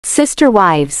Sister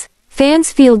wives.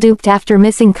 Fans feel duped after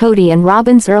missing Kody and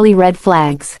Robyn's early red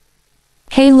flags.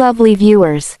 Hey lovely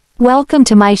viewers. Welcome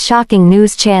to my shocking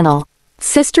news channel.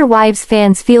 Sister wives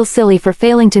fans feel silly for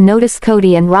failing to notice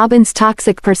Kody and Robyn's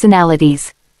toxic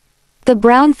personalities. The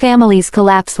Brown family's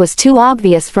collapse was too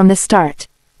obvious from the start.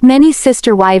 Many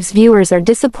Sister Wives viewers are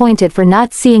disappointed for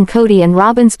not seeing Kody and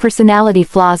Robyn's personality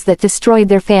flaws that destroyed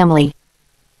their family.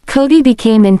 Kody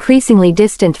became increasingly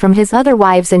distant from his other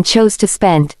wives and chose to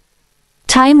spend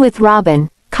time with Robyn,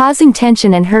 causing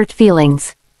tension and hurt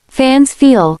feelings. Fans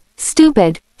feel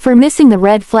stupid for missing the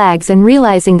red flags and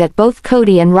realizing that both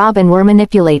Kody and Robyn were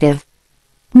manipulative.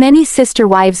 Many Sister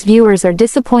Wives viewers are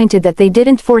disappointed that they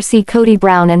didn't foresee Kody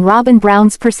Brown and Robyn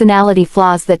Brown's personality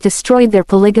flaws that destroyed their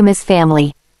polygamous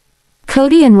family.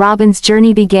 Kody and Robyn's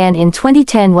journey began in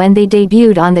 2010 when they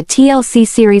debuted on the TLC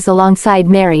series alongside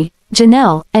Meri,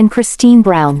 Janelle, and Christine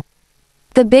Brown.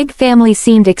 The big family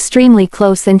seemed extremely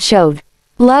close and showed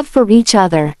love for each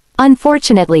other.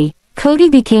 Unfortunately,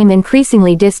 Kody became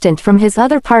increasingly distant from his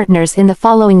other partners in the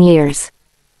following years.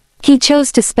 He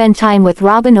chose to spend time with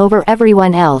Robyn over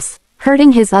everyone else,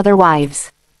 hurting his other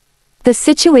wives. The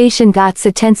situation got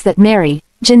so tense that Meri,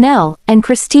 Janelle, and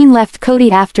Christine left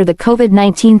Kody after the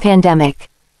COVID-19 pandemic.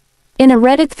 In a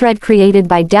Reddit thread created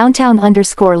by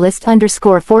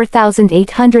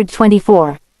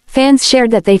downtown_list_4824, fans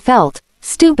shared that they felt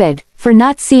stupid for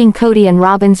not seeing Kody and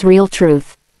Robyn's real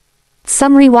truth.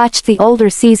 Some rewatched the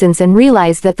older seasons and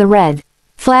realized that the red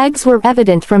flags were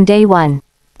evident from day one.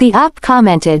 The op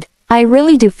commented, "I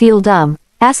really do feel dumb,"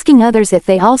 asking others if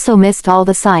they also missed all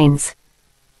the signs.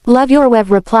 Love Your Web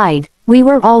replied, "We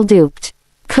were all duped.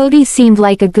 Kody seemed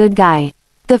like a good guy."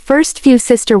 The first few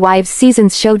Sister Wives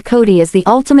seasons showed Kody as the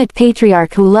ultimate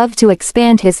patriarch who loved to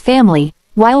expand his family,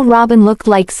 while Robyn looked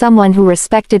like someone who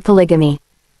respected polygamy.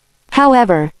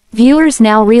 However, viewers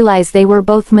now realize they were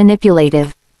both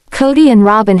manipulative. Kody and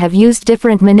Robyn have used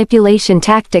different manipulation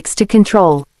tactics to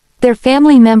control their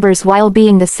family members while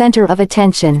being the center of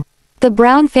attention. The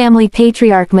Brown family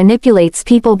patriarch manipulates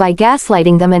people by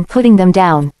gaslighting them and putting them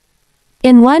down.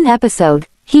 In one episode,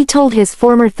 he told his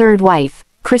former third wife,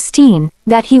 Christine,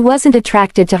 that he wasn't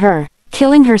attracted to her,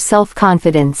 killing her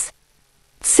self-confidence.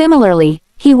 Similarly,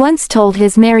 he once told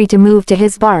his Meri to move to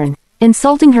his barn,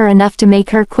 insulting her enough to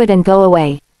make her quit and go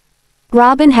away.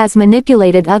 Robyn has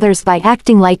manipulated others by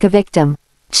acting like a victim.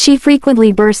 She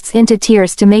frequently bursts into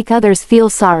tears to make others feel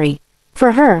sorry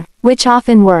for her, which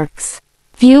often works.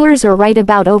 Viewers are right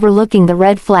about overlooking the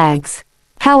red flags.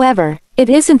 However, it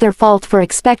isn't their fault for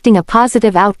expecting a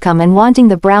positive outcome and wanting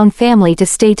the Brown family to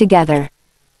stay together.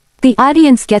 The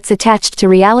audience gets attached to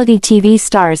reality TV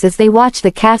stars as they watch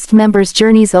the cast members'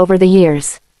 journeys over the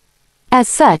years. As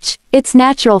such, it's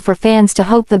natural for fans to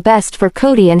hope the best for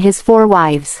Kody and his 4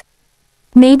 wives.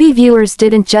 Maybe viewers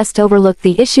didn't just overlook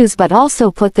the issues but also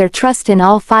put their trust in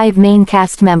all 5 main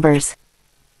cast members.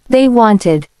 They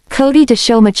wanted Kody to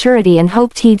show maturity and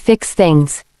hoped he'd fix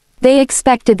things. They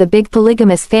expected the big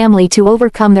polygamous family to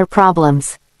overcome their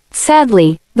problems.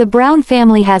 Sadly, the Brown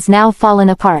family has now fallen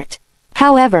apart.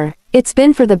 However, it's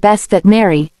been for the best that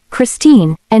Meri,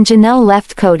 Christine, and Janelle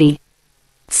left Kody.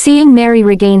 Seeing Meri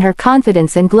regain her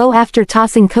confidence and glow after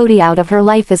tossing Kody out of her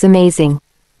life is amazing.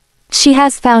 She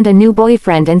has found a new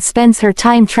boyfriend and spends her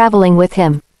time traveling with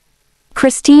him.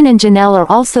 Christine and Janelle are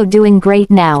also doing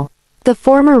great now. The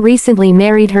former recently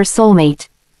married her soulmate,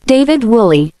 David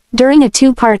Woolley, during a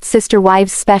 2-part Sister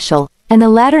Wives special, and the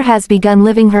latter has begun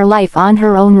living her life on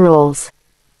her own rules.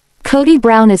 Kody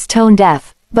Brown is tone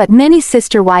deaf, but many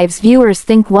Sister Wives viewers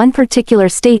think one particular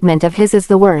statement of his is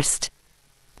the worst.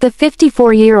 The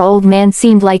 54-year-old man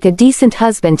seemed like a decent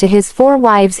husband to his 4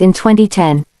 wives in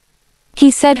 2010.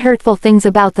 He said hurtful things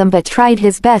about them but tried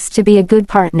his best to be a good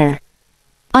partner.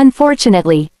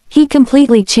 Unfortunately, he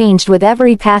completely changed with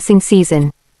every passing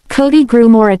season. Kody grew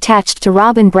more attached to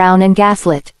Robyn Brown and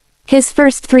gaslit his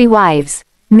first 3 wives,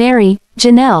 Meri,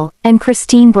 Janelle, and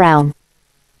Christine Brown.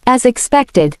 As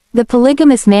expected, the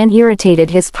polygamous man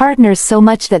irritated his partners so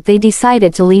much that they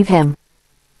decided to leave him.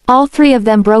 All 3 of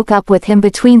them broke up with him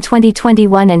between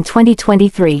 2021 and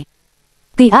 2023.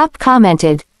 The op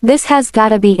commented, "This has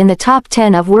gotta be in the top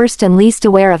 10 of worst and least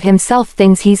aware of himself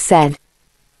things he's said."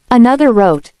 Another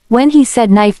wrote, "When he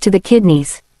said knife to the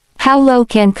kidneys. How low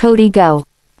can Kody go?"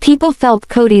 People felt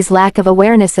Kody's lack of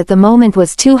awareness at the moment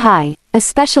was too high,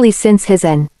 especially since his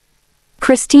and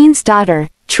Christine's daughter,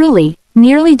 Truly,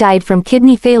 nearly died from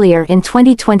kidney failure in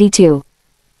 2022.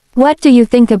 What do you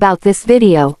think about this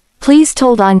video? Please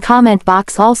told on comment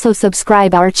box. Also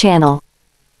subscribe our channel.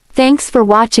 Thanks for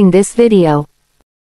watching this video.